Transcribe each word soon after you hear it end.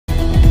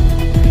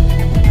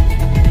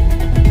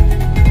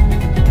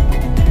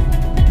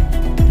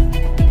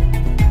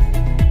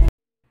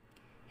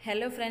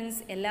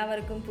Friends,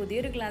 എല്ലാവർക്കും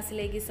പുതിയൊരു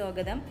ക്ലാസ്സിലേക്ക്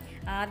സ്വാഗതം.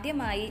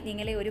 ആദ്യമായി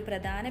നിങ്ങളെ ഒരു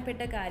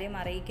പ്രധാനപ്പെട്ട കാര്യം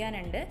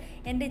അറിയിക്കാനുണ്ട്.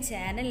 എൻ്റെ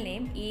ചാനൽ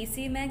നെയിം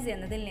ഈസി മാത്സ്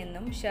എന്നതിൽ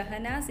നിന്നും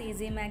ഷഹനാസ്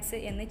ഈസി മാത്സ്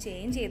എന്ന്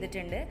ചേഞ്ച്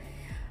ചെയ്തിട്ടുണ്ട്.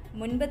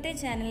 മുൻപത്തെ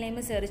ചാനൽ നെയിം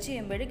സെർച്ച്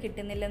ചെയ്യുമ്പോൾ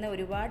കിട്ടുന്നില്ലെന്ന്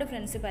ഒരുപാട്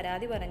ഫ്രണ്ട്സ്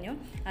പരാതി പറഞ്ഞു.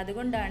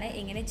 അതുകൊണ്ടാണ്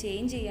ഇങ്ങനെ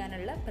ചേഞ്ച്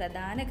ചെയ്യാനുള്ള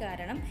പ്രധാന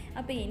കാരണം.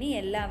 അപ്പോൾ ഇനി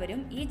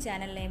എല്ലാവരും ഈ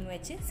ചാനൽ നെയിം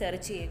വെച്ച്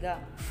സെർച്ച് ചെയ്യുക.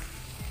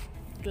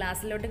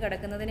 ക്ലാസ്സിലോട്ട്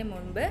കടക്കുന്നതിന്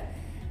മുൻപ്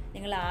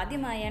നിങ്ങൾ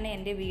ആദ്യമായാണ്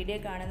എൻ്റെ വീഡിയോ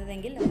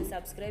കാണുന്നതെങ്കിൽ അത്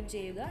സബ്സ്ക്രൈബ്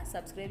ചെയ്യുക.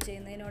 സബ്സ്ക്രൈബ്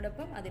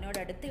ചെയ്യുന്നതിനോടൊപ്പം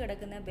അതിനോടടുത്ത്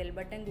കിടക്കുന്ന ബെൽ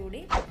ബട്ടൺ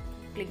കൂടി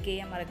ക്ലിക്ക്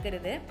ചെയ്യാൻ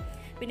മറക്കരുത്.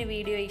 പിന്നെ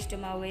വീഡിയോ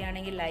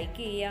ഇഷ്ടമാവുകയാണെങ്കിൽ ലൈക്ക്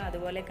ചെയ്യുക,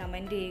 അതുപോലെ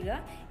കമൻറ്റ് ചെയ്യുക.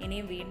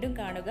 ഇനിയും വീണ്ടും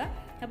കാണുക.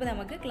 അപ്പോൾ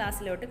നമുക്ക്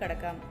ക്ലാസ്സിലോട്ട്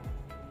കടക്കാം.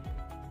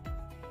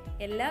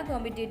 എല്ലാ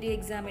കോമ്പറ്റേറ്റീവ്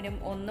എക്സാമിനും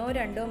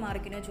 1-2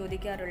 മാർക്കിനോ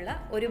ചോദിക്കാറുള്ള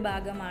ഒരു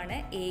ഭാഗമാണ്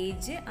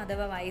ഏജ്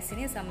അഥവാ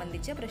വയസ്സിനെ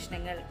സംബന്ധിച്ച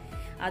പ്രശ്നങ്ങൾ.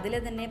 അതിൽ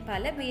തന്നെ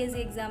പല PSC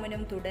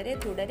എക്സാമിനും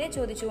തുടരെ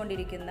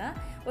ചോദിച്ചുകൊണ്ടിരിക്കുന്ന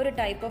ഒരു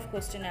ടൈപ്പ് ഓഫ്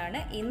ക്വസ്റ്റ്യൻ ആണ്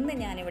ഇന്ന്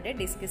ഞാനിവിടെ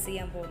ഡിസ്കസ്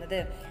ചെയ്യാൻ പോകുന്നത്.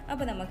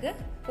 അപ്പോൾ നമുക്ക്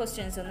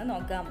ക്വസ്റ്റ്യൻസ് ഒന്ന്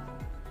നോക്കാം.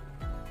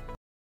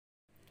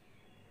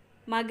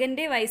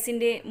 മകൻ്റെ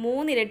വയസ്സിൻ്റെ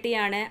 3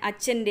 ഇരട്ടിയാണ്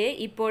അച്ഛൻ്റെ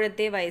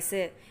ഇപ്പോഴത്തെ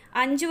വയസ്സ്.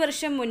 5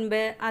 വർഷം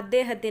മുൻപ്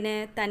അദ്ദേഹത്തിന്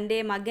തൻ്റെ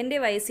മകൻ്റെ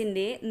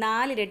വയസ്സിൻ്റെ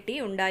 4 ഇരട്ടി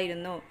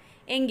ഉണ്ടായിരുന്നു.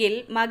 എങ്കിൽ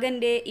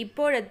മകൻ്റെ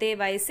ഇപ്പോഴത്തെ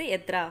വയസ്സ്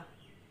എത്ര?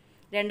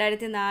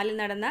 2004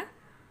 നടന്ന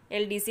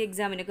LDC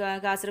എക്സാമിന്,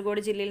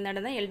 കാസർഗോഡ് ജില്ലയിൽ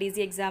നടന്ന LDC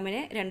എക്സാമിന്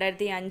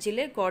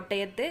 2005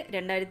 കോട്ടയത്ത്,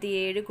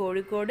 2007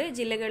 കോഴിക്കോട്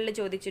ജില്ലകളിൽ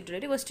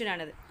ചോദിച്ചിട്ടുള്ളൊരു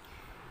ക്വസ്റ്റ്യനാണിത്.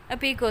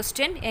 അപ്പോൾ ഈ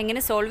ക്വസ്റ്റ്യൻ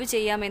എങ്ങനെ സോൾവ്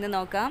ചെയ്യാമെന്ന്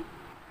നോക്കാം.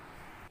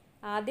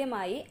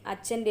 ആദ്യമായി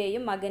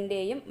അച്ഛൻ്റെയും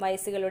മകൻ്റെയും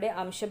വയസ്സുകളുടെ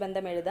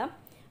അംശബന്ധം എഴുതാം.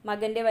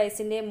 മകൻ്റെ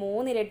വയസ്സിൻ്റെ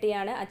 3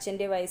 ഇരട്ടിയാണ്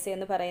അച്ഛൻ്റെ വയസ്സ്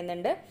എന്ന്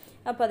പറയുന്നുണ്ട്.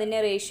 അപ്പോൾ അതിൻ്റെ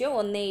റേഷ്യോ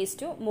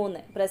 1:3.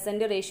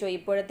 പ്രസൻറ്റ് റേഷ്യോ,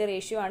 ഇപ്പോഴത്തെ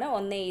റേഷ്യോ ആണ്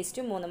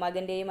 1:3.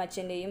 മകൻ്റെയും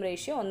അച്ഛൻ്റെയും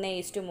റേഷ്യോ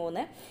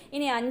 1:3.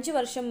 ഇനി 5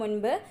 വർഷം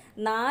മുൻപ്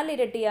 4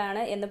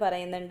 ഇരട്ടിയാണ് എന്ന്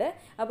പറയുന്നുണ്ട്.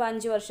 അപ്പോൾ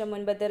 5 വർഷം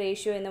മുൻപത്തെ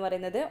റേഷ്യോ എന്ന്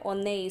പറയുന്നത്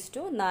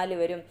 1:4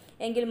 വരും.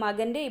 എങ്കിൽ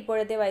മകൻ്റെ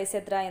ഇപ്പോഴത്തെ വയസ്സ്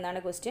എത്ര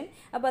എന്നാണ് ക്വസ്റ്റ്യൻ.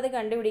 അപ്പോൾ അത്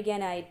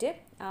കണ്ടുപിടിക്കാനായിട്ട്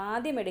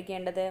ആദ്യം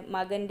എടുക്കേണ്ടത്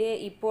മകൻ്റെ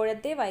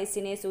ഇപ്പോഴത്തെ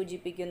വയസ്സിനെ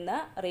സൂചിപ്പിക്കുന്ന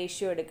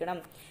റേഷ്യോ എടുക്കണം.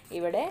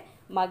 ഇവിടെ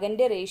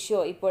മകൻ്റെ റേഷ്യോ,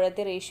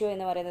 ഇപ്പോഴത്തെ റേഷ്യോ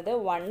എന്ന് പറയുന്നത്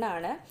 1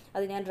 ആണ്.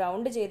 അത് ഞാൻ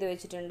റൗണ്ട് ചെയ്ത്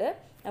വെച്ചിട്ടുണ്ട്.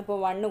 അപ്പോൾ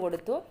 1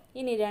 കൊടുത്തു.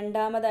 ഇനി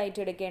രണ്ടാമതായിട്ട്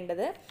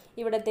എടുക്കേണ്ടത്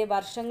ഇവിടുത്തെ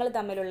വർഷങ്ങൾ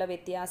തമ്മിലുള്ള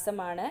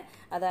വ്യത്യാസമാണ്.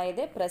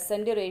 അതായത്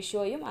പ്രസൻറ്റ്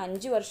റേഷ്യോയും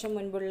 5 വർഷം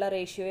മുൻപുള്ള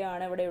റേഷ്യോയും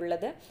ആണ് ഇവിടെ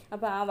ഉള്ളത്.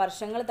 അപ്പോൾ ആ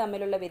വർഷങ്ങൾ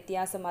തമ്മിലുള്ള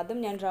വ്യത്യാസം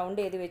അതും ഞാൻ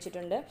റൗണ്ട് ചെയ്ത്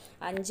വെച്ചിട്ടുണ്ട്,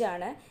 5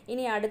 ആണ്.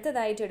 ഇനി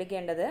അടുത്തതായിട്ട്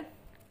എടുക്കേണ്ടത്,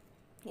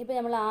 ഇപ്പോൾ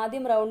നമ്മൾ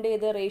ആദ്യം റൗണ്ട്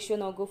ചെയ്ത് റേഷ്യോ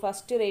നോക്കൂ,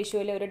 ഫസ്റ്റ്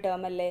റേഷ്യോയിലെ ഒരു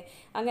ടേം അല്ലേ.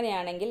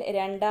 അങ്ങനെയാണെങ്കിൽ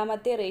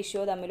രണ്ടാമത്തെ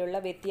റേഷ്യോ തമ്മിലുള്ള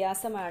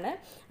വ്യത്യാസമാണ്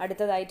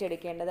അടുത്തതായിട്ട്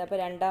എടുക്കേണ്ടത്. അപ്പോൾ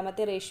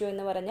രണ്ടാമത്തെ റേഷ്യോ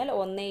എന്ന് പറഞ്ഞാൽ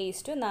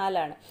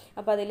 1:4 ആണ്.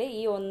 അപ്പോൾ അതിൽ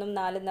ഈ 1ഉം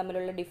 4ഉം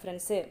തമ്മിലുള്ള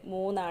ഡിഫറൻസ്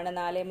 3 ആണ്.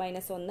 4 -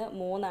 1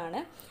 3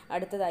 ആണ്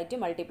അടുത്തതായിട്ട്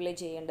മൾട്ടിപ്ലൈ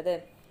ചെയ്യേണ്ടത്.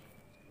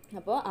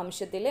 അപ്പോൾ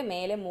അംശത്തിൽ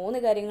മേലെ 3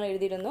 കാര്യങ്ങൾ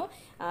എഴുതിയിരുന്നു.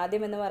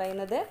 ആദ്യം എന്ന്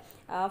പറയുന്നത്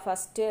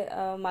ഫസ്റ്റ്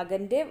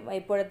മകൻ്റെ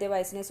ഇപ്പോഴത്തെ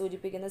വയസ്സിനെ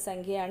സൂചിപ്പിക്കുന്ന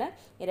സംഖ്യയാണ്.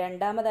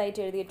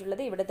 രണ്ടാമതായിട്ട്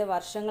എഴുതിയിട്ടുള്ളത് ഇവിടുത്തെ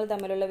വർഷങ്ങൾ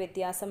തമ്മിലുള്ള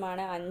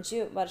വ്യത്യാസമാണ്, 5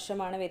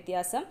 വർഷമാണ്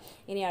വ്യത്യാസം.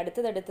 ഇനി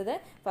അടുത്തത്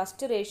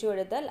ഫസ്റ്റ് റേഷ്യോ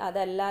എടുത്താൽ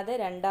അതല്ലാതെ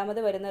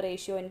രണ്ടാമത് വരുന്ന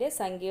റേഷ്യോൻ്റെ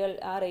സംഖ്യകൾ,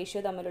 ആ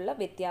റേഷ്യോ തമ്മിലുള്ള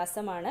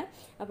വ്യത്യാസമാണ്.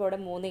 അപ്പോൾ അവിടെ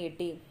 3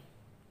 കിട്ടി.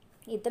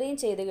 ഇത്രയും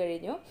ചെയ്ത്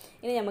കഴിഞ്ഞു.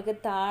 ഇനി നമുക്ക്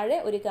താഴെ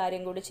ഒരു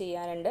കാര്യം കൂടി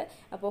ചെയ്യാനുണ്ട്.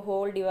 അപ്പോൾ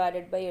ഹോൾ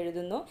ഡിവൈഡഡ് ബൈ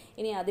എഴുതുന്നു.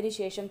 ഇനി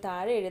അതിനുശേഷം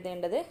താഴെ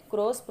എഴുതേണ്ടത്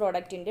ക്രോസ്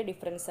പ്രോഡക്റ്റിൻ്റെ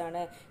ഡിഫറൻസ്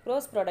ആണ്.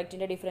 ക്രോസ്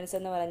പ്രോഡക്റ്റിൻ്റെ ഡിഫറൻസ്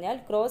എന്ന് പറഞ്ഞാൽ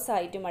ക്രോസ്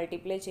ആയിട്ട്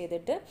മൾട്ടിപ്ലൈ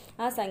ചെയ്തിട്ട്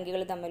ആ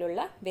സംഖ്യകൾ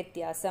തമ്മിലുള്ള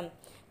വ്യത്യാസം.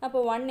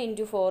 അപ്പോൾ 1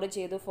 × 4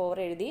 ചെയ്തു,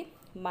 4 എഴുതി,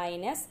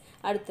 മൈനസ്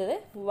അടുത്തത്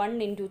 1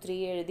 × 3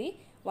 എഴുതി,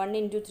 1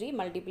 × 3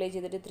 മൾട്ടിപ്ലൈ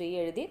ചെയ്തിട്ട് 3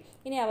 എഴുതി.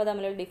 ഇനി അവ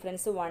തമ്മിലുള്ള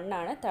ഡിഫറൻസ് 1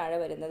 ആണ് താഴെ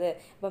വരുന്നത്.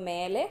 അപ്പോൾ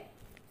മേലെ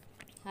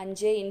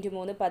 5 ×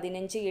 3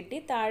 15 കിട്ടി.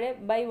 താഴെ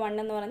ബൈ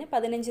 1 എന്ന് പറഞ്ഞാൽ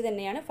 15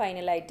 തന്നെയാണ്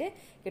ഫൈനലായിട്ട്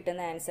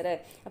കിട്ടുന്ന ആൻസർ.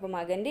 അപ്പോൾ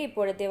മകൻ്റെ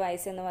ഇപ്പോഴത്തെ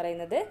വയസ്സ് എന്ന്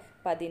പറയുന്നത്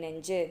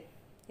 15.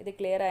 ഇത്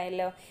ക്ലിയർ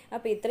ആയല്ലോ.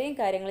 അപ്പോൾ ഇത്രയും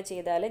കാര്യങ്ങൾ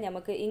ചെയ്താൽ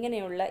നമുക്ക്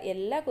ഇങ്ങനെയുള്ള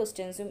എല്ലാ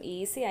ക്വസ്റ്റ്യൻസും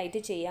ഈസി ആയിട്ട്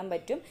ചെയ്യാൻ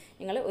പറ്റും.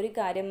 നിങ്ങൾ ഒരു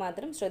കാര്യം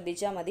മാത്രം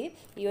ശ്രദ്ധിച്ചാൽ മതി.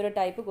 ഈ ഒരു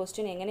ടൈപ്പ്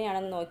ക്വസ്റ്റ്യൻ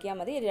എങ്ങനെയാണെന്ന് നോക്കിയാൽ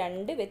മതി.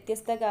 2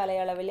 വ്യത്യസ്ത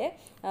കാലയളവിലെ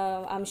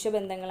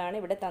അംശബന്ധങ്ങളാണ്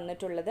ഇവിടെ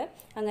തന്നിട്ടുള്ളത്.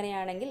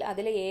 അങ്ങനെയാണെങ്കിൽ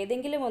അതിൽ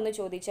ഏതെങ്കിലും ഒന്ന്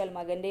ചോദിച്ചാൽ,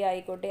 മകൻ്റെ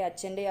ആയിക്കോട്ടെ,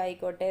 അച്ഛൻ്റെ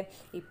ആയിക്കോട്ടെ,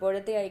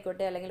 ഇപ്പോഴത്തെ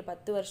ആയിക്കോട്ടെ, അല്ലെങ്കിൽ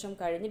 10 വർഷം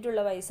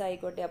കഴിഞ്ഞിട്ടുള്ള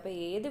വയസ്സായിക്കോട്ടെ, അപ്പോൾ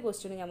ഏത്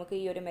ക്വസ്റ്റ്യനും നമുക്ക്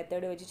ഈ ഒരു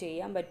മെത്തേഡ് വെച്ച്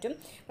ചെയ്യാൻ പറ്റും.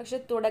 പക്ഷെ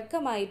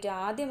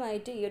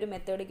ആദ്യമായിട്ട് ഈ ഒരു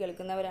മെത്തേഡ്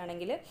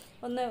കേൾക്കുന്നവരാണെങ്കിൽ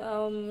ഒന്ന്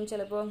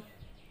ചിലപ്പോൾ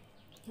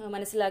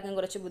മനസ്സിലാക്കാൻ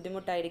കുറച്ച്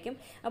ബുദ്ധിമുട്ടായിരിക്കും.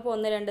 അപ്പോൾ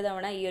 1-2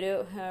 തവണ ഈ ഒരു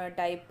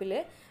ടൈപ്പിൽ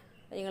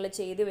നിങ്ങൾ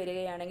ചെയ്ത്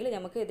വരികയാണെങ്കിൽ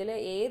നമുക്ക് ഇതിൽ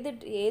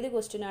ഏത്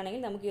ക്വസ്റ്റ്യൻ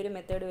ആണെങ്കിലും നമുക്ക് ഈ ഒരു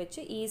മെത്തേഡ് വെച്ച്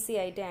ഈസി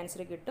ആയിട്ട്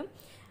ആൻസർ കിട്ടും.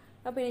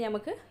 അപ്പോൾ ഇനി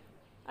നമുക്ക്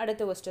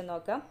അടുത്ത ക്വസ്റ്റ്യൻ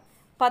നോക്കാം.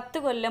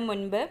 10 കൊല്ലം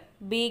മുൻപ്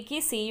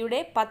ബിക്ക്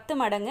സിയുടെ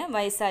 10 മടങ്ങ്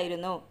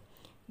വയസ്സായിരുന്നു.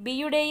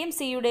 ബിയുടെയും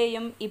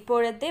സിയുടെയും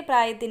ഇപ്പോഴത്തെ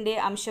പ്രായത്തിൻ്റെ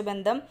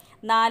അംശബന്ധം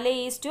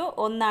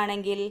 4:1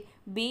 ആണെങ്കിൽ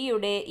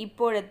ബിയുടെ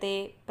ഇപ്പോഴത്തെ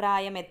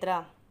പ്രായം എത്ര?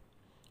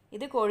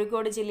 ഇത്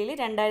കോഴിക്കോട് ജില്ലയിൽ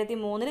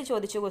 2003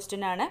 ചോദിച്ച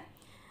ക്വസ്റ്റ്യൻ ആണ്.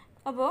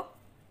 അപ്പോൾ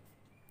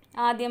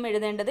ആദ്യം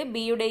എഴുതേണ്ടത്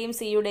ബിയുടെയും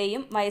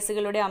സിയുടെയും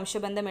വയസ്സുകളുടെ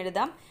അംശബന്ധം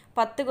എഴുതാം.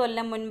 10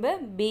 കൊല്ലം മുൻപ്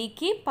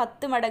ബിക്ക്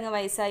 10 മടങ്ങ്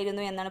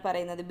വയസ്സായിരുന്നു എന്നാണ്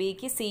പറയുന്നത്.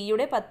 ബിക്ക്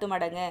സിയുടെ 10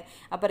 മടങ്ങ്.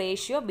 അപ്പോൾ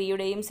റേഷ്യോ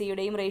ബിയുടെയും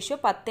സിയുടെയും റേഷ്യോ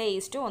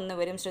 10:1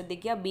 വരും.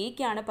 ശ്രദ്ധിക്കുക,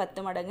 ബിക്കാണ്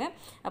 10 മടങ്ങ്.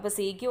 അപ്പോൾ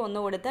സിക്ക്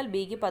 1 കൊടുത്താൽ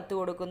ബിക്ക് 10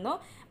 കൊടുക്കുന്നു.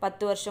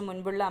 10 വർഷം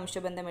മുൻപുള്ള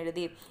അംശബന്ധം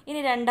എഴുതി.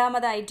 ഇനി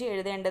രണ്ടാമതായിട്ട്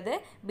എഴുതേണ്ടത്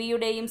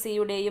ബിയുടെയും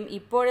സിയുടെയും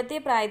ഇപ്പോഴത്തെ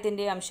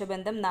പ്രായത്തിൻ്റെ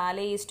അംശബന്ധം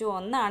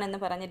 4:1 ആണെന്ന്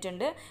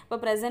പറഞ്ഞിട്ടുണ്ട്. അപ്പോൾ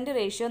പ്രസൻറ്റ്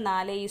റേഷ്യോ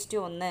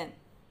 4:1.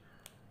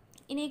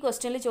 ഇനി ഈ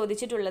ക്വസ്റ്റ്യനിൽ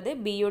ചോദിച്ചിട്ടുള്ളത്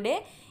ബിയുടെ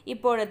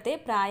ഇപ്പോഴത്തെ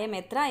പ്രായം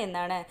എത്ര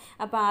എന്നാണ്.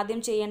 അപ്പോൾ ആദ്യം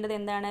ചെയ്യേണ്ടത്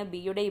എന്താണ്?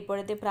 ബിയുടെ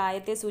ഇപ്പോഴത്തെ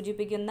പ്രായത്തെ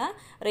സൂചിപ്പിക്കുന്ന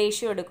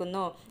റേഷ്യോ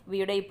എടുക്കുന്നു.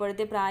 ബിയുടെ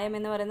ഇപ്പോഴത്തെ പ്രായം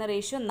എന്ന് പറയുന്ന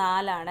റേഷ്യോ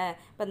 4 ആണ്.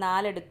 അപ്പോൾ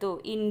 4 എടുത്തു.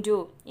 ഇൻറ്റു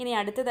ഇനി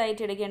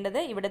അടുത്തതായിട്ട് എടുക്കേണ്ടത്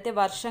ഇവിടുത്തെ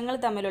വർഷങ്ങൾ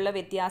തമ്മിലുള്ള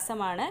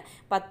വ്യത്യാസമാണ്.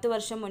 10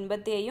 വർഷം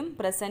മുൻപത്തെയും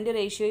പ്രസൻറ്റ്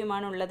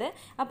റേഷ്യോയുമാണ് ഉള്ളത്.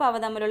 അപ്പോൾ അവ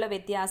തമ്മിലുള്ള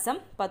വ്യത്യാസം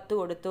 10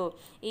 കൊടുത്തു.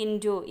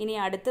 ഇൻറ്റു ഇനി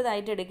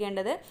അടുത്തതായിട്ട്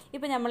എടുക്കേണ്ടത്,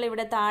 ഇപ്പോൾ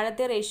നമ്മളിവിടെ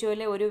താഴത്തെ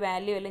റേഷ്യോയിലെ ഒരു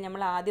വാല്യൂ അല്ലേ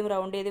നമ്മൾ ആദ്യം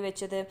റൗണ്ട് ചെയ്ത്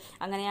വെച്ചത്.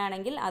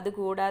 അങ്ങനെയാണെങ്കിൽ അത്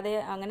കൂടാതെ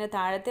അങ്ങനെ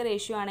താഴത്തെ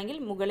റേഷ്യോ ആണെങ്കിൽ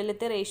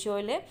മുകളിലത്തെ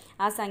റേഷ്യോയിൽ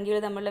ആ സംഖ്യകൾ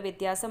തമ്മിലുള്ള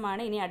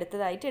വ്യത്യാസമാണ് ഇനി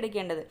അടുത്തതായിട്ട്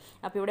എടുക്കേണ്ടത്.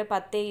 അപ്പോൾ ഇവിടെ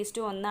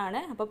 10:1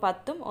 ആണ്. അപ്പോൾ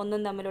 10ഉം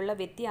 1ഉം തമ്മിലുള്ള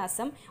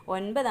വ്യത്യാസം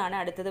 9 ആണ്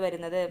അടുത്തത്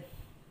വരുന്നത്.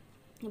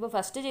 ഇപ്പോൾ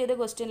ഫസ്റ്റ് ചെയ്ത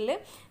ക്വസ്റ്റ്യനിൽ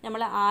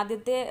നമ്മൾ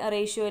ആദ്യത്തെ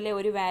റേഷ്യോയിലെ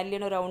ഒരു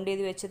വാല്യൂണ് റൗണ്ട്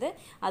ചെയ്ത് വെച്ചത്.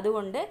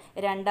 അതുകൊണ്ട്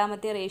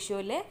രണ്ടാമത്തെ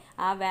റേഷ്യോയിൽ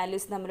ആ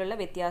വാല്യൂസ് തമ്മിലുള്ള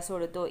വ്യത്യാസം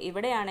എടുത്തു.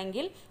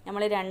 ഇവിടെയാണെങ്കിൽ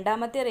നമ്മൾ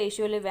രണ്ടാമത്തെ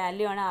റേഷ്യോയിലെ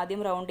വാല്യൂ ആണ്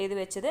ആദ്യം റൗണ്ട് ചെയ്ത്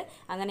വെച്ചത്.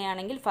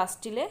 അങ്ങനെയാണെങ്കിൽ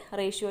ഫസ്റ്റിലെ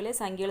റേഷ്യോയിലെ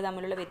സംഖ്യകൾ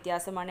തമ്മിലുള്ള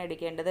വ്യത്യാസമാണ്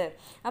എടുക്കേണ്ടത്.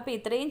 അപ്പോൾ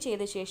ഇത്രയും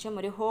ചെയ്ത ശേഷം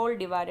ഒരു ഹോൾ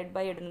ഡിവൈഡഡ്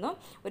ബൈ ഇടുന്നു,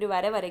 ഒരു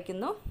വര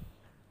വരയ്ക്കുന്നു.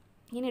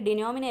 ഇനി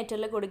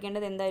ഡിനോമിനേറ്ററിൽ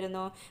കൊടുക്കേണ്ടത്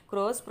എന്തായിരുന്നു?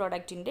 ക്രോസ്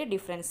പ്രോഡക്റ്റിൻ്റെ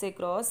ഡിഫറൻസ്.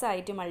 ക്രോസ്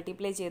ആയിട്ട്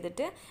മൾട്ടിപ്ലൈ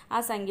ചെയ്തിട്ട് ആ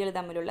സംഖ്യകൾ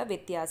തമ്മിലുള്ള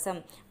വ്യത്യാസം.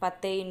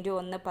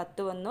 10:1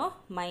 10 വന്നു,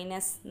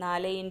 മൈനസ്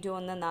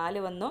 4:1 4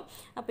 വന്നു.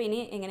 അപ്പോൾ ഇനി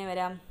എങ്ങനെ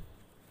വരാം?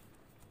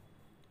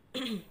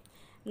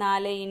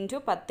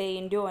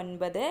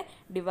 4×10×9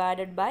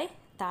 ഡിവൈഡഡ് ബൈ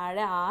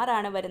താഴെ 6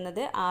 ആണ്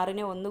വരുന്നത്.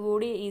 6നെ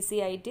ഒന്നുകൂടി ഈസി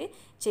ആയിട്ട്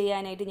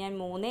ചെയ്യാനായിട്ട് ഞാൻ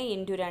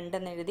 3×2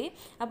 എന്ന് എഴുതി.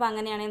 അപ്പോൾ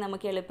അങ്ങനെയാണെങ്കിൽ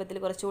നമുക്ക് എളുപ്പത്തിൽ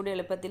കുറച്ചുകൂടി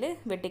എളുപ്പത്തിൽ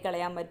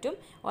വെട്ടിക്കളയാൻ പറ്റും.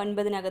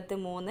 9-നകത്ത്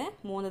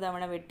 3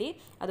 തവണ വെട്ടി,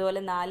 അതുപോലെ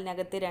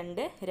 4-നകത്ത്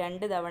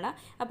 2 തവണ.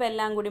 അപ്പോൾ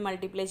എല്ലാം കൂടി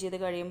മൾട്ടിപ്ലൈ ചെയ്ത്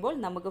കഴിയുമ്പോൾ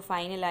നമുക്ക്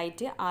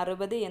ഫൈനലായിട്ട്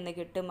 60 എന്ന്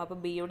കിട്ടും. അപ്പോൾ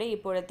ബിയുടെ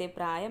ഇപ്പോഴത്തെ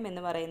പ്രായം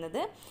എന്ന്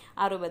പറയുന്നത്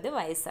 60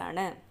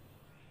 വയസ്സാണ്.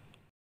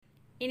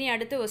 ഇനി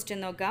അടുത്ത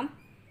ക്വസ്റ്റ്യൻ നോക്കാം.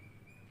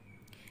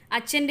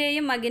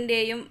 അച്ഛൻ്റെയും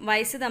മകൻ്റെയും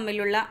വയസ്സ്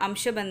തമ്മിലുള്ള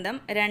അംശബന്ധം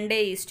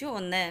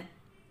 2:1.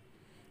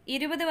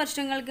 20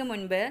 വർഷങ്ങൾക്ക്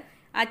മുൻപ്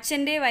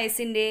അച്ഛൻ്റെ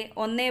വയസ്സിൻ്റെ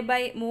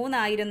 1/3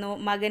 ആയിരുന്നു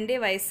മകൻ്റെ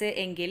വയസ്സ്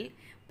എങ്കിൽ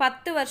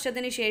 10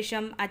 വർഷത്തിന്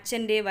ശേഷം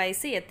അച്ഛൻ്റെ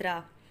വയസ്സ് എത്ര?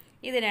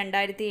 ഇത്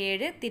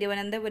 2007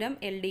 തിരുവനന്തപുരം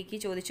LDക്ക്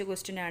ചോദിച്ച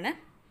ക്വസ്റ്റ്യനാണ്.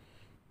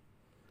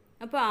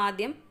 അപ്പോൾ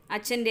ആദ്യം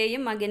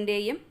അച്ഛൻ്റെയും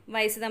മകൻ്റെയും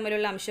വയസ്സ്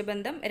തമ്മിലുള്ള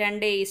അംശബന്ധം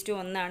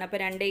 2:1 ആണ്. അപ്പോൾ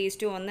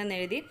 2:1 എന്ന്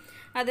എഴുതി.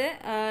 അത്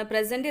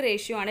പ്രസൻറ്റ്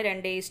റേഷ്യോ ആണ്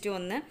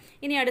 2:1.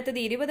 ഇനി അടുത്തത്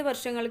 20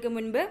 വർഷങ്ങൾക്ക്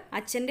മുൻപ്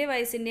അച്ഛൻ്റെ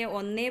വയസ്സിൻ്റെ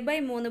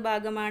 1/3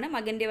 ഭാഗമാണ്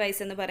മകൻ്റെ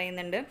വയസ്സെന്ന്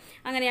പറയുന്നുണ്ട്.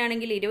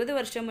 അങ്ങനെയാണെങ്കിൽ 20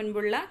 വർഷം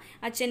മുൻപുള്ള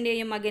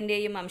അച്ഛൻ്റെയും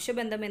മകൻ്റെയും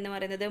അംശബന്ധം എന്ന്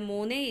പറയുന്നത്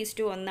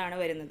 3:1 ആണ്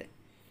വരുന്നത്.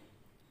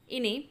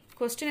 ഇനി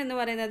ക്വസ്റ്റ്യൻ എന്ന്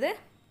പറയുന്നത്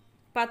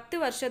 10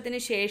 വർഷത്തിന്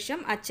ശേഷം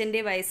അച്ഛൻ്റെ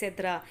വയസ്സ്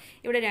എത്ര?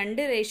 ഇവിടെ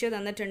 2 റേഷ്യോ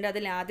തന്നിട്ടുണ്ട്.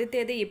 അതിൽ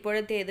ആദ്യത്തേത്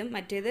ഇപ്പോഴത്തേതും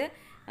മറ്റേത്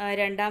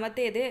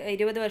രണ്ടാമത്തേത്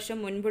 20 വർഷം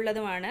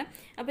മുൻപുള്ളതുമാണ്.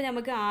 അപ്പോൾ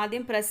നമുക്ക്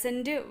ആദ്യം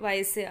പ്രസൻറ്റ്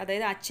വയസ്സ്,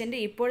 അതായത് അച്ഛൻ്റെ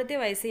ഇപ്പോഴത്തെ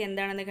വയസ്സ്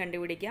എന്താണെന്ന്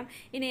കണ്ടുപിടിക്കാം.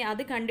 ഇനി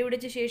അത്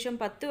കണ്ടുപിടിച്ച ശേഷം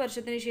 10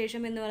 വർഷത്തിന്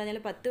ശേഷം എന്ന് പറഞ്ഞാൽ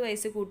 10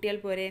 വയസ്സ് കൂട്ടിയാൽ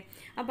പോരെ.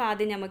 അപ്പോൾ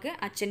ആദ്യം നമുക്ക്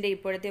അച്ഛൻ്റെ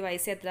ഇപ്പോഴത്തെ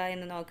വയസ്സ് എത്ര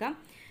എന്ന് നോക്കാം.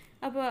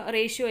 അപ്പോൾ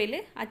റേഷ്യോയിൽ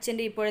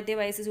അച്ഛൻ്റെ ഇപ്പോഴത്തെ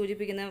വയസ്സ്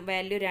സൂചിപ്പിക്കുന്ന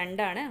വാല്യൂ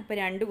 2 ആണ്. അപ്പോൾ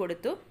 2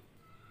 കൊടുത്തു.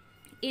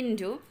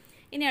 ഇൻറ്റു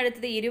ഇനി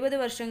അടുത്തത് 20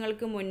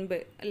 വർഷങ്ങൾക്ക് മുൻപ്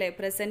അല്ലേ,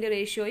 പ്രസൻറ്റ്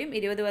റേഷ്യോയും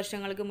 20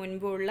 വർഷങ്ങൾക്ക്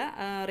മുൻപുള്ള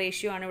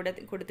റേഷ്യോ ആണ് ഇവിടെ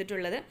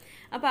കൊടുത്തിട്ടുള്ളത്.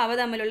 അപ്പോൾ അവ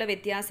തമ്മിലുള്ള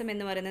വ്യത്യാസം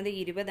എന്ന് പറയുന്നത്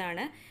 20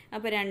 ആണ്.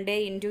 അപ്പോൾ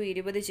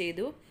 2×20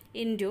 ചെയ്തു.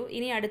 ഇൻറ്റു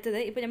ഇനി അടുത്തത്,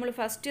 ഇപ്പോൾ നമ്മൾ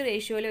ഫസ്റ്റ്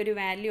റേഷ്യോയിലെ ഒരു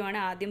വാല്യൂ ആണ്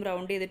ആദ്യം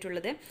റൗണ്ട്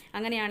ചെയ്തിട്ടുള്ളത്.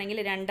 അങ്ങനെയാണെങ്കിൽ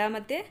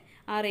രണ്ടാമത്തെ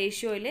ആ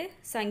റേഷ്യോയിൽ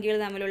സംഖ്യകൾ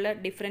തമ്മിലുള്ള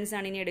ഡിഫറൻസ്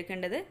ആണ് ഇനി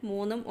എടുക്കേണ്ടത്.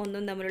 3ഉം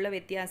 1ഉം തമ്മിലുള്ള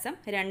വ്യത്യാസം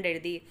 2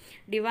 എഴുതി.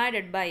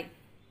 ഡിവൈഡഡ് ബൈ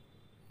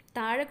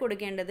താഴെ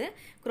കൊടുക്കേണ്ടത്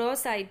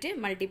ക്രോസ് ആയിട്ട്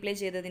മൾട്ടിപ്ലൈ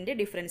ചെയ്തതിൻ്റെ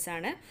ഡിഫറൻസ്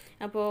ആണ്.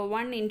 അപ്പോൾ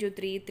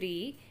 1×3 3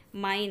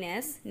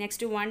 മൈനസ്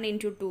നെക്സ്റ്റ്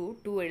 1×2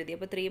 2 എഴുതി.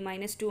 അപ്പോൾ 3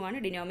 - 2 ആണ്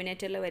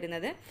ഡിനോമിനേറ്ററിൽ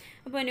വരുന്നത്.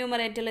 അപ്പോൾ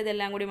ന്യൂമറേറ്ററിൽ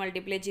ഇതെല്ലാം കൂടി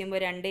മൾട്ടിപ്ലൈ ചെയ്യുമ്പോൾ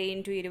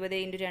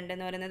 2×20×2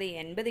 എന്ന് പറയുന്നത്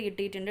 80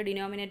 കിട്ടിയിട്ടുണ്ട്.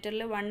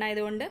 ഡിനോമിനേറ്ററിൽ 1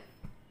 ആയതുകൊണ്ട്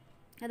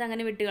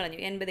അതങ്ങനെ വിട്ട് കളഞ്ഞു,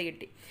 80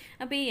 കിട്ടി.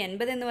 അപ്പോൾ ഈ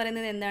 80 എന്ന്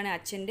പറയുന്നത് എന്താണ്?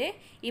 അച്ഛൻ്റെ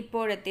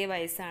ഇപ്പോഴത്തെ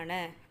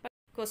വയസ്സാണ്.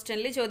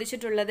 ക്വസ്റ്റ്യനിൽ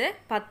ചോദിച്ചിട്ടുള്ളത്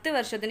 10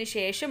 വർഷത്തിന്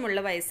ശേഷമുള്ള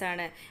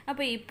വയസ്സാണ്.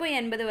 അപ്പോൾ ഇപ്പോൾ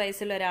 80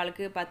 വയസ്സുള്ള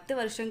ഒരാൾക്ക് 10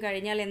 വർഷം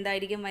കഴിഞ്ഞാൽ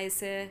എന്തായിരിക്കും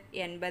വയസ്സ്?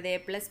 80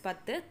 +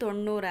 10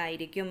 90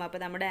 ആയിരിക്കും.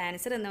 അപ്പോൾ നമ്മുടെ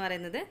ആൻസർ എന്ന്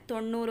പറയുന്നത്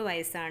 90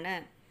 വയസ്സാണ്.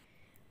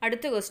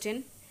 അടുത്ത ക്വസ്റ്റ്യൻ,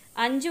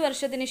 5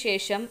 വർഷത്തിന്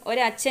ശേഷം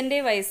ഒരച്ഛൻ്റെ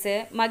വയസ്സ്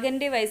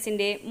മകൻ്റെ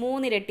വയസ്സിൻ്റെ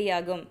 3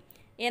 ഇരട്ടിയാകും.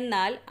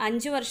 എന്നാൽ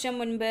 5 വർഷം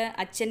മുൻപ്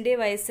അച്ഛൻ്റെ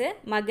വയസ്സ്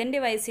മകൻ്റെ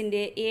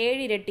വയസ്സിൻ്റെ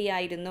 7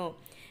 ഇരട്ടിയായിരുന്നു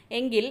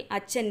എങ്കിൽ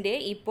അച്ഛൻ്റെ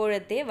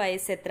ഇപ്പോഴത്തെ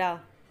വയസ്സ് എത്ര?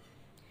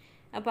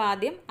 അപ്പോൾ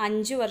ആദ്യം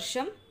 5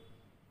 വർഷം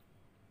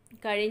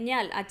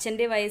കഴിഞ്ഞാൽ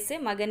അച്ഛൻ്റെ വയസ്സ്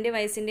മകൻ്റെ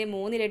വയസ്സിൻ്റെ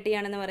 3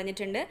 ഇരട്ടിയാണെന്ന്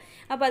പറഞ്ഞിട്ടുണ്ട്.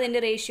 അപ്പോൾ അതിൻ്റെ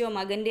റേഷ്യോ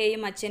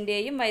മകൻ്റെയും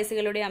അച്ഛൻ്റെയും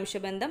വയസ്സുകളുടെ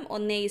അംശബന്ധം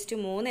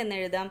 1:3 എന്ന്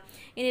എഴുതാം.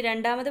 ഇനി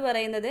രണ്ടാമത്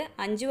പറയുന്നത്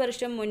 5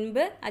 വർഷം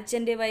മുൻപ്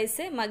അച്ഛൻ്റെ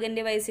വയസ്സ്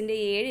മകൻ്റെ വയസ്സിൻ്റെ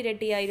 7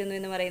 ഇരട്ടിയായിരുന്നു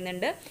എന്ന്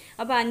പറയുന്നുണ്ട്.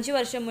 അപ്പോൾ 5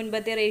 വർഷം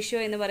മുൻപത്തെ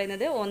റേഷ്യോ എന്ന്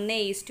പറയുന്നത്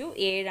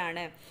 1:7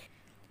 ആണ്.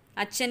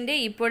 അച്ഛൻ്റെ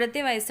ഇപ്പോഴത്തെ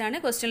വയസ്സാണ്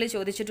ക്വസ്റ്റ്യനിൽ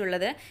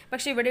ചോദിച്ചിട്ടുള്ളത്.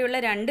 പക്ഷേ ഇവിടെയുള്ള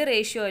 2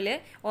 റേഷ്യോയിൽ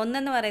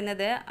ഒന്നെന്ന്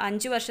പറയുന്നത്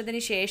 5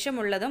 വർഷത്തിന്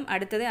ശേഷമുള്ളതും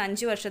അടുത്തത്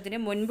 5 വർഷത്തിന്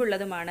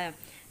മുൻപുള്ളതുമാണ്.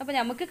 അപ്പോൾ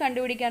നമുക്ക്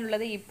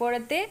കണ്ടുപിടിക്കാനുള്ളത്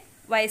ഇപ്പോഴത്തെ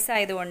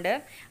വയസ്സായതുകൊണ്ട്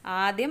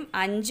ആദ്യം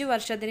 5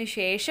 വർഷത്തിന്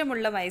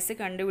ശേഷമുള്ള വയസ്സ്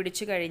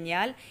കണ്ടുപിടിച്ചു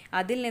കഴിഞ്ഞാൽ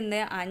അതിൽ നിന്ന്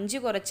 5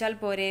 കുറച്ചാൽ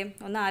പോരെ.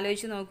 ഒന്ന്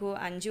ആലോചിച്ച് നോക്കൂ.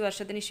 5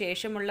 വർഷത്തിന്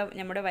ശേഷമുള്ള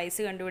നമ്മുടെ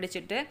വയസ്സ്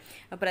കണ്ടുപിടിച്ചിട്ട്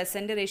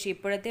പ്രസൻറ്റ് റേഷ്യോ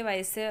ഇപ്പോഴത്തെ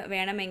വയസ്സ്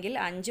വേണമെങ്കിൽ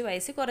 5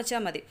 വയസ്സ്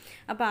കുറച്ചാൽ മതി.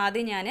 അപ്പോൾ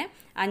ആദ്യം ഞാൻ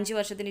 5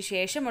 വർഷത്തിന്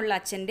ശേഷമുള്ള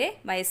അച്ഛൻ്റെ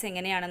വയസ്സ്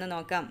എങ്ങനെയാണെന്ന്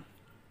നോക്കാം.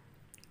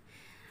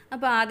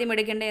 അപ്പോൾ ആദ്യം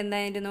എടുക്കേണ്ടത്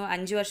എന്തായിരുന്നു?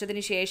 5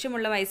 വർഷത്തിന്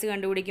ശേഷമുള്ള വയസ്സ്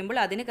കണ്ടുപിടിക്കുമ്പോൾ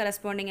അതിന്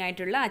കറസ്പോണ്ടിങ്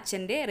ആയിട്ടുള്ള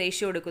അച്ഛൻ്റെ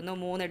റേഷ്യോ എടുക്കുന്നു.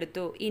 3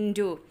 എടുത്തു.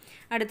 ഇൻറ്റു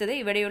അടുത്തത്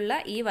ഇവിടെയുള്ള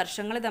ഈ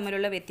വർഷങ്ങൾ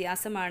തമ്മിലുള്ള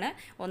വ്യത്യാസമാണ്.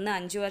 ഒന്ന്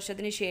 5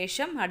 വർഷത്തിന്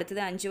ശേഷം,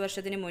 അടുത്തത് 5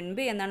 വർഷത്തിന്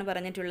മുൻപ് എന്നാണ്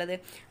പറഞ്ഞിട്ടുള്ളത്.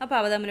 അപ്പോൾ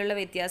അവ തമ്മിലുള്ള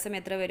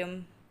വ്യത്യാസം എത്ര വരും?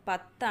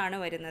 10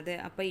 വരുന്നത്.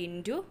 അപ്പോൾ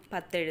ഇൻറ്റു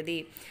 10 എഴുതി.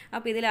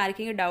 അപ്പോൾ ഇതിൽ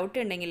ആർക്കെങ്കിലും ഡൗട്ട്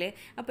ഉണ്ടെങ്കിൽ,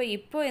 അപ്പോൾ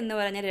ഇപ്പോൾ എന്ന്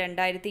പറഞ്ഞാൽ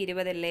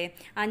 2020 അല്ലേ,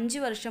 5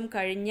 വർഷം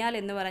കഴിഞ്ഞാൽ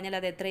എന്ന് പറഞ്ഞാൽ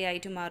അത്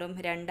എത്രയായിട്ട് മാറും?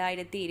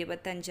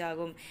 2025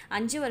 ആകും.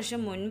 5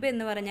 വർഷം മുൻപ്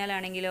എന്ന്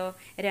പറഞ്ഞാലാണെങ്കിലോ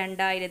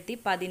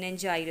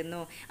 2015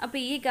 ആയിരുന്നു. അപ്പോൾ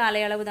ഈ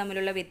കാലയളവ്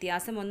തമ്മിലുള്ള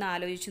വ്യത്യാസം ഒന്ന്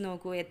ആലോചിച്ച്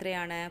നോക്കൂ.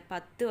 എത്രയാണ്?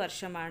 10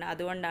 വർഷമാണ്.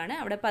 അതുകൊണ്ടാണ്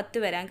അവിടെ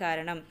 10 വരാൻ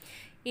കാരണം.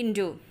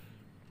 ഇൻറ്റു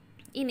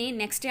ഇനി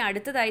നെക്സ്റ്റ്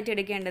അടുത്തതായിട്ട്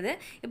എടുക്കേണ്ടത്,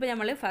 ഇപ്പോൾ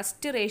നമ്മൾ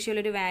ഫസ്റ്റ് റേഷ്യോയിൽ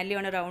ഒരു വാല്യൂ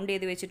ആണ് റൗണ്ട്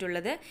ചെയ്ത്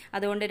വെച്ചിട്ടുള്ളത്.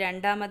 അതുകൊണ്ട്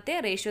രണ്ടാമത്തെ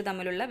റേഷ്യോ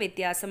തമ്മിലുള്ള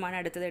വ്യത്യാസമാണ്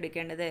അടുത്തത്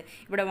എടുക്കേണ്ടത്.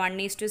 ഇവിടെ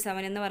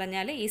 1:7 എന്ന്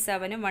പറഞ്ഞാൽ ഈ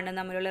 7ഉം 1ഉം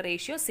തമ്മിലുള്ള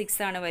റേഷ്യോ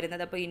 6 ആണ്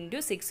വരുന്നത്. അപ്പോൾ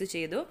ഇൻറ്റു 6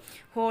 ചെയ്തു.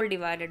 Whole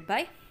divided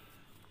by.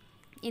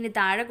 ഇനി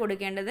താഴെ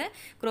കൊടുക്കേണ്ടത്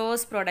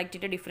ക്രോസ്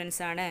പ്രോഡക്റ്റിൻ്റെ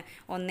ഡിഫറൻസ് ആണ്.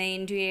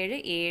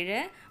 1:7 7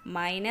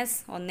 മൈനസ്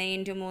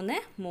 1:3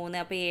 3.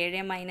 അപ്പോൾ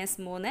 7 മൈനസ്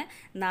 3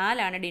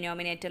 4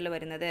 ഡിനോമിനേറ്ററിൽ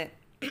വരുന്നത്.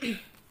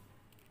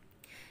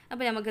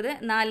 അപ്പോൾ നമുക്കിത്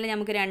 4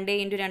 നമുക്ക് 2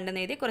 × 2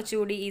 എഴുതി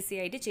കുറച്ചുകൂടി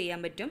ഈസി ആയിട്ട് ചെയ്യാൻ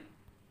പറ്റും.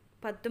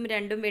 10ഉം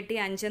 2ഉം വെട്ടി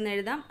 5 എന്ന്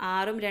എഴുതാം.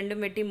 6ഉം 2ഉം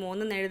വെട്ടി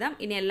 3 എന്ന് എഴുതാം.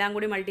 ഇനി എല്ലാം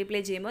കൂടി മൾട്ടിപ്ലൈ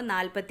ചെയ്യുമ്പോൾ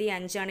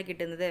 45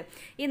 കിട്ടുന്നത്.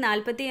 ഈ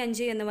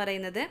 45 എന്ന്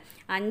പറയുന്നത്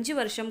 5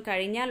 വർഷം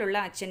കഴിഞ്ഞാലുള്ള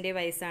അച്ഛൻ്റെ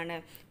വയസ്സാണ്.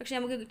 പക്ഷെ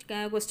നമുക്ക്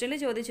ക്വസ്റ്റ്യനിൽ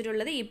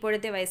ചോദിച്ചിട്ടുള്ളത്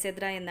ഇപ്പോഴത്തെ വയസ്സ്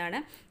എത്ര എന്നാണ്.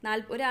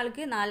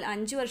 ഒരാൾക്ക്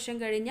 5 വർഷം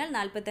കഴിഞ്ഞാൽ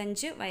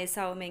 45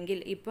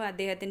 വയസ്സാവുമെങ്കിൽ ഇപ്പോൾ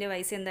അദ്ദേഹത്തിൻ്റെ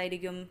വയസ്സ്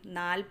എന്തായിരിക്കും?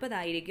 40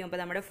 ആയിരിക്കും.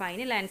 അപ്പോൾ നമ്മുടെ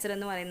ഫൈനൽ ആൻസർ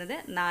എന്ന് പറയുന്നത്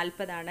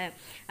 40 ആണ്.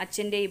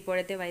 അച്ഛൻ്റെ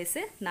ഇപ്പോഴത്തെ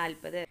വയസ്സ്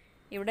 40.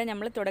 ഇവിടെ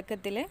നമ്മൾ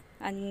തുടക്കത്തിൽ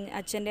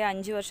അച്ഛൻ്റെ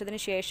 5 വർഷത്തിന്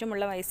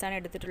ശേഷമുള്ള വയസ്സാണ്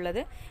എടുത്തിട്ടുള്ളത്.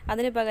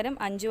 അതിന് പകരം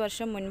 5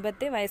 വർഷം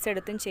മുൻപത്തെ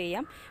വയസ്സെടുത്തും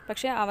ചെയ്യാം.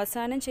 പക്ഷേ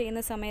അവസാനം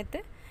ചെയ്യുന്ന സമയത്ത്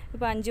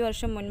ഇപ്പോൾ 5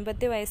 വർഷം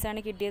മുൻപത്തെ വയസ്സാണ്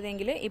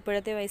കിട്ടിയതെങ്കിൽ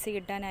ഇപ്പോഴത്തെ വയസ്സ്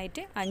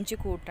കിട്ടാനായിട്ട് 5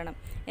 കൂട്ടണം.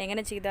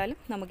 എങ്ങനെ ചെയ്താലും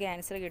നമുക്ക്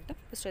ആൻസർ കിട്ടും.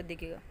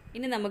 ശ്രദ്ധിക്കുക.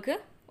 ഇനി നമുക്ക്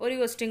ഒരു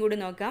ക്വസ്റ്റ്യൻ കൂടി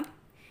നോക്കാം.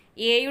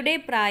 എയുടെ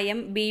പ്രായം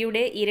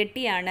ബിയുടെ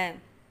ഇരട്ടിയാണ്.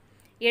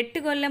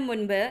 8 കൊല്ലം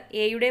മുൻപ്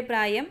എയുടെ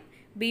പ്രായം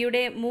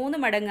ബിയുടെ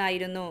 3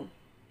 മടങ്ങായിരുന്നു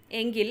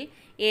എങ്കിൽ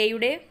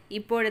എയുടെ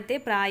ഇപ്പോഴത്തെ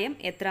പ്രായം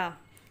എത്ര?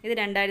 ഇത്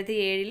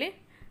 2007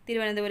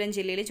 തിരുവനന്തപുരം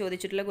ജില്ലയിൽ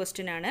ചോദിച്ചിട്ടുള്ള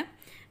ക്വസ്റ്റ്യൻ ആണ്.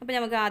 അപ്പോൾ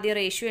നമുക്ക് ആദ്യം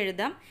റേഷ്യോ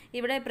എഴുതാം.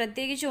 ഇവിടെ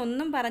പ്രത്യേകിച്ച്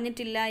ഒന്നും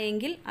പറഞ്ഞിട്ടില്ല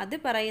എങ്കിൽ അത്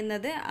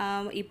പറയുന്നത്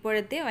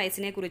ഇപ്പോഴത്തെ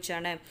വയസ്സിനെ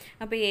കുറിച്ചാണ്.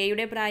 അപ്പോൾ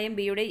എയുടെ പ്രായം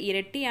ബിയുടെ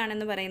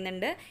ഇരട്ടിയാണെന്ന്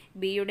പറയുന്നുണ്ട്.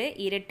 ബിയുടെ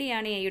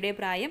ഇരട്ടിയാണ് എയുടെ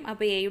പ്രായം.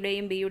 അപ്പോൾ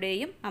എയുടെയും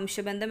ബിയുടെയും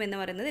അംശബന്ധം എന്ന്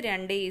പറയുന്നത്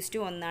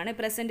 2:1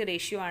 പ്രസൻറ്റ്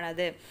റേഷ്യോ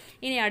ആണത്.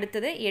 ഇനി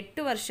അടുത്തത്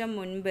 8 വർഷം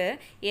മുൻപ്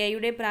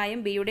എയുടെ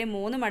പ്രായം ബിയുടെ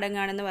 3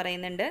 മടങ്ങാണെന്ന്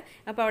പറയുന്നുണ്ട്.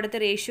 അപ്പോൾ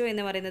അവിടുത്തെ റേഷ്യോ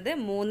എന്ന് പറയുന്നത്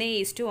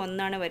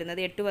 3:1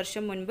 വരുന്നത്. 8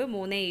 വർഷം മുൻപ്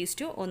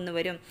 3:1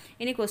 വരും.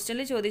 ഇനി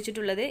ക്വസ്റ്റ്യനിൽ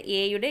ചോദിച്ചിട്ടുള്ളത്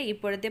എയുടെ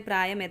ഇപ്പോഴത്തെ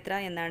പ്രായം എത്ര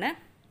എന്നാണ്.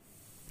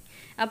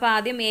 അപ്പോൾ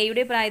ആദ്യം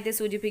എയുടെ പ്രായത്തെ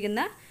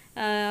സൂചിപ്പിക്കുന്ന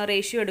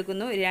റേഷ്യോ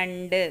എടുക്കുന്നു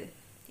 2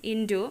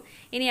 ഇൻറ്റു.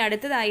 ഇനി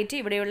അടുത്തതായിട്ട്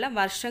ഇവിടെയുള്ള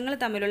വർഷങ്ങൾ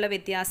തമ്മിലുള്ള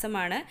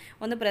വ്യത്യാസമാണ്.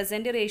 ഒന്ന്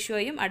പ്രസൻറ്റ്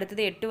റേഷ്യോയും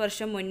അടുത്തത് 8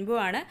 വർഷം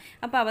മുൻപുമാണ്.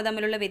 അപ്പോൾ അവ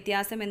തമ്മിലുള്ള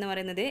വ്യത്യാസം എന്ന്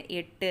പറയുന്നത്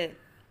 8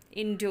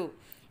 ഇൻറ്റു.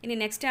 ഇനി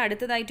നെക്സ്റ്റ്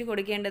അടുത്തതായിട്ട്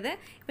കൊടുക്കേണ്ടത്,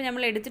 ഇപ്പോൾ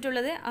നമ്മൾ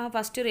എടുത്തിട്ടുള്ളത് ആ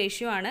ഫസ്റ്റ്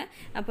റേഷ്യോ ആണ്.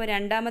 അപ്പോൾ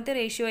രണ്ടാമത്തെ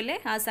റേഷ്യോയിൽ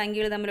ആ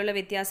സംഖ്യകൾ തമ്മിലുള്ള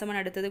വ്യത്യാസമാണ്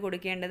അടുത്തത്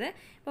കൊടുക്കേണ്ടത്.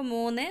 അപ്പോൾ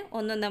 3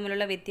 1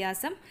 തമ്മിലുള്ള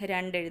വ്യത്യാസം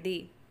 2 എഴുതി.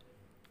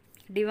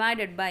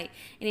 Divided by.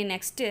 ഇനി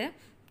നെക്സ്റ്റ്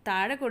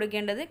താഴെ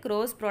കൊടുക്കേണ്ടത്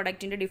ക്രോസ്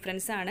പ്രോഡക്റ്റിൻ്റെ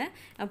ഡിഫറൻസ് ആണ്.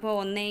 അപ്പോൾ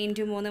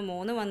 1:3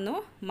 3 വന്നു,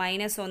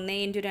 മൈനസ്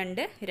 1:2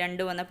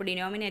 2 വന്നു. അപ്പോൾ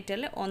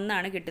ഡിനോമിനേറ്ററിൽ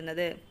 1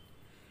 കിട്ടുന്നത്.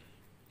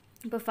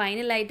 അപ്പോൾ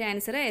ഫൈനലായിട്ട്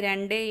ആൻസർ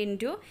 2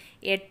 ×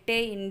 8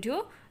 ×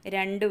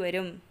 2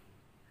 വരും.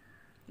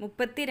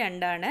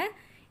 32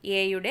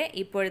 എയുടെ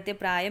ഇപ്പോഴത്തെ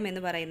പ്രായം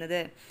എന്ന്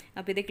പറയുന്നത്.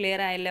 അപ്പോൾ ഇത്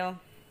ക്ലിയർ ആയല്ലോ.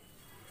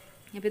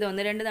 അപ്പോൾ ഇത്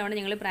 1-2 തവണ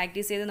നിങ്ങൾ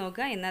പ്രാക്ടീസ് ചെയ്ത്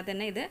നോക്കുക. എന്നാൽ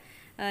തന്നെ ഇത്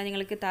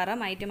നിങ്ങൾക്ക്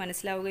തറമായിട്ട്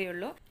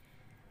മനസ്സിലാവുകയുള്ളൂ.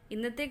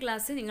 ഇന്നത്തെ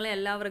ക്ലാസ്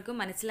നിങ്ങളെല്ലാവർക്കും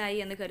മനസ്സിലായി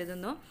എന്ന്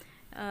കരുതുന്നു.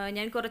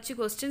 ഞാൻ കുറച്ച്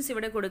ക്വസ്റ്റ്യൻസ്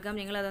ഇവിടെ കൊടുക്കാം.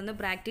 നിങ്ങൾ അതൊന്ന്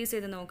പ്രാക്ടീസ്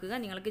ചെയ്ത് നോക്കുക.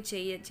 നിങ്ങൾക്ക്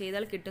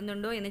ചെയ്താൽ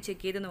കിട്ടുന്നുണ്ടോ എന്ന്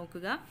ചെക്ക് ചെയ്ത്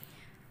നോക്കുക.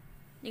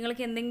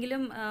 നിങ്ങൾക്ക്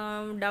എന്തെങ്കിലും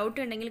ഡൗട്ട്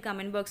ഉണ്ടെങ്കിൽ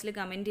കമൻറ്റ് ബോക്സിൽ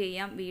കമൻറ്റ്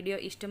ചെയ്യാം. വീഡിയോ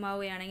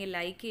ഇഷ്ടമാവുകയാണെങ്കിൽ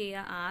ലൈക്ക്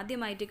ചെയ്യുക.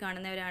 ആദ്യമായിട്ട്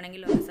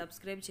കാണുന്നവരാണെങ്കിൽ ഒന്ന്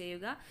സബ്സ്ക്രൈബ്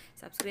ചെയ്യുക.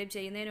 സബ്സ്ക്രൈബ്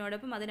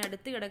ചെയ്യുന്നതിനോടൊപ്പം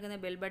അതിനടുത്ത് കിടക്കുന്ന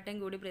ബെൽ ബട്ടൺ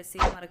കൂടി പ്രസ്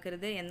ചെയ്യാൻ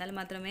മറക്കരുത്. എന്നാൽ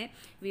മാത്രമേ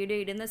വീഡിയോ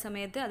ഇടുന്ന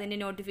സമയത്ത് അതിൻ്റെ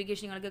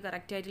നോട്ടിഫിക്കേഷൻ നിങ്ങൾക്ക്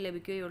കറക്റ്റായിട്ട്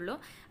ലഭിക്കുകയുള്ളൂ.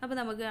 അപ്പോൾ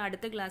നമുക്ക്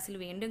അടുത്ത ക്ലാസ്സിൽ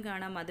വീണ്ടും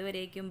കാണാം.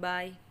 അതുവരേക്കും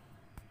ബൈ.